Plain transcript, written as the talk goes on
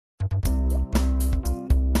Hi,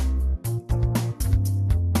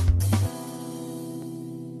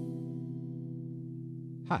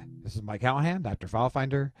 this is Mike Callahan, Dr.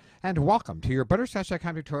 FileFinder, and welcome to your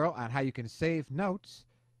Butterscotch.com tutorial on how you can save notes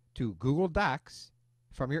to Google Docs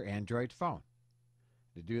from your Android phone.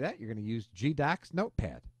 To do that, you're going to use GDocs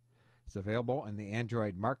Notepad. It's available in the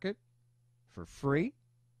Android market for free.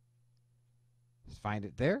 Just find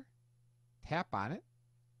it there, tap on it.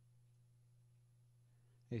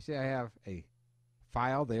 You see I have a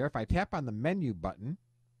file there. If I tap on the menu button,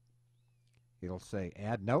 it'll say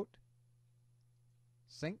Add Note,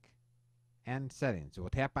 Sync, and Settings. So we'll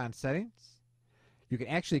tap on Settings. You can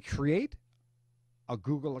actually create a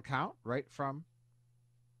Google account right from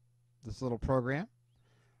this little program.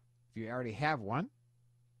 If you already have one,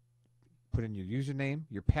 put in your username,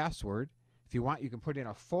 your password. If you want, you can put in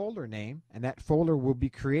a folder name, and that folder will be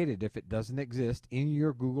created if it doesn't exist in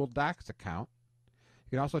your Google Docs account.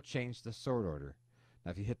 You can also change the sort order.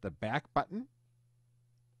 Now, if you hit the back button,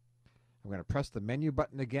 I'm going to press the menu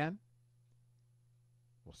button again.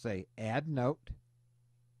 We'll say Add Note.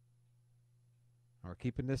 We're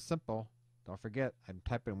keeping this simple. Don't forget, I'm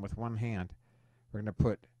typing with one hand. We're going to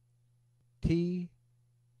put T2.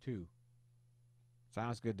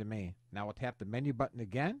 Sounds good to me. Now we'll tap the menu button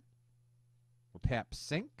again. We'll tap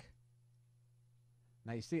Sync.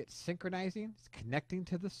 Now you see it's synchronizing. It's connecting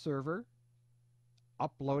to the server.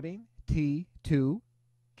 Uploading T2.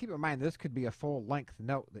 Keep in mind this could be a full-length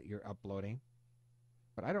note that you're uploading.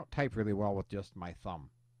 But I don't type really well with just my thumb.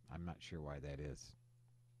 I'm not sure why that is.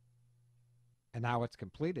 And now it's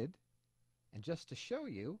completed. And just to show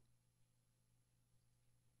you,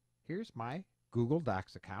 here's my Google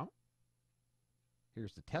Docs account.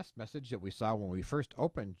 Here's the test message that we saw when we first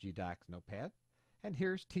opened GDocs Notepad. And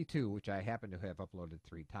here's T2, which I happen to have uploaded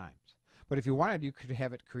 3 times. But if you wanted, you could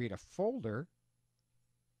have it create a folder.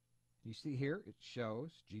 You see here, it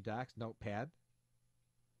shows GDocs Notepad.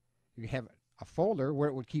 You have a folder where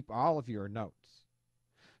it would keep all of your notes.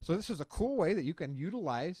 So this is a cool way that you can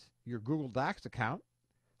utilize your Google Docs account,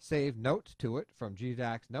 save notes to it from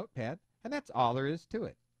GDocs Notepad, and that's all there is to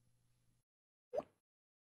it.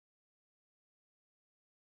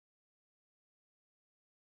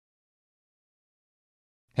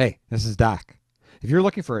 Hey, this is Doc. If you're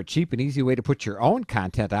looking for a cheap and easy way to put your own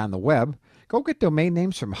content on the web, go get domain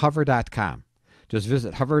names from hover.com. Just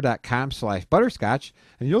visit hover.com/butterscotch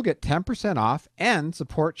and you'll get 10% off and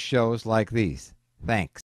support shows like these. Thanks.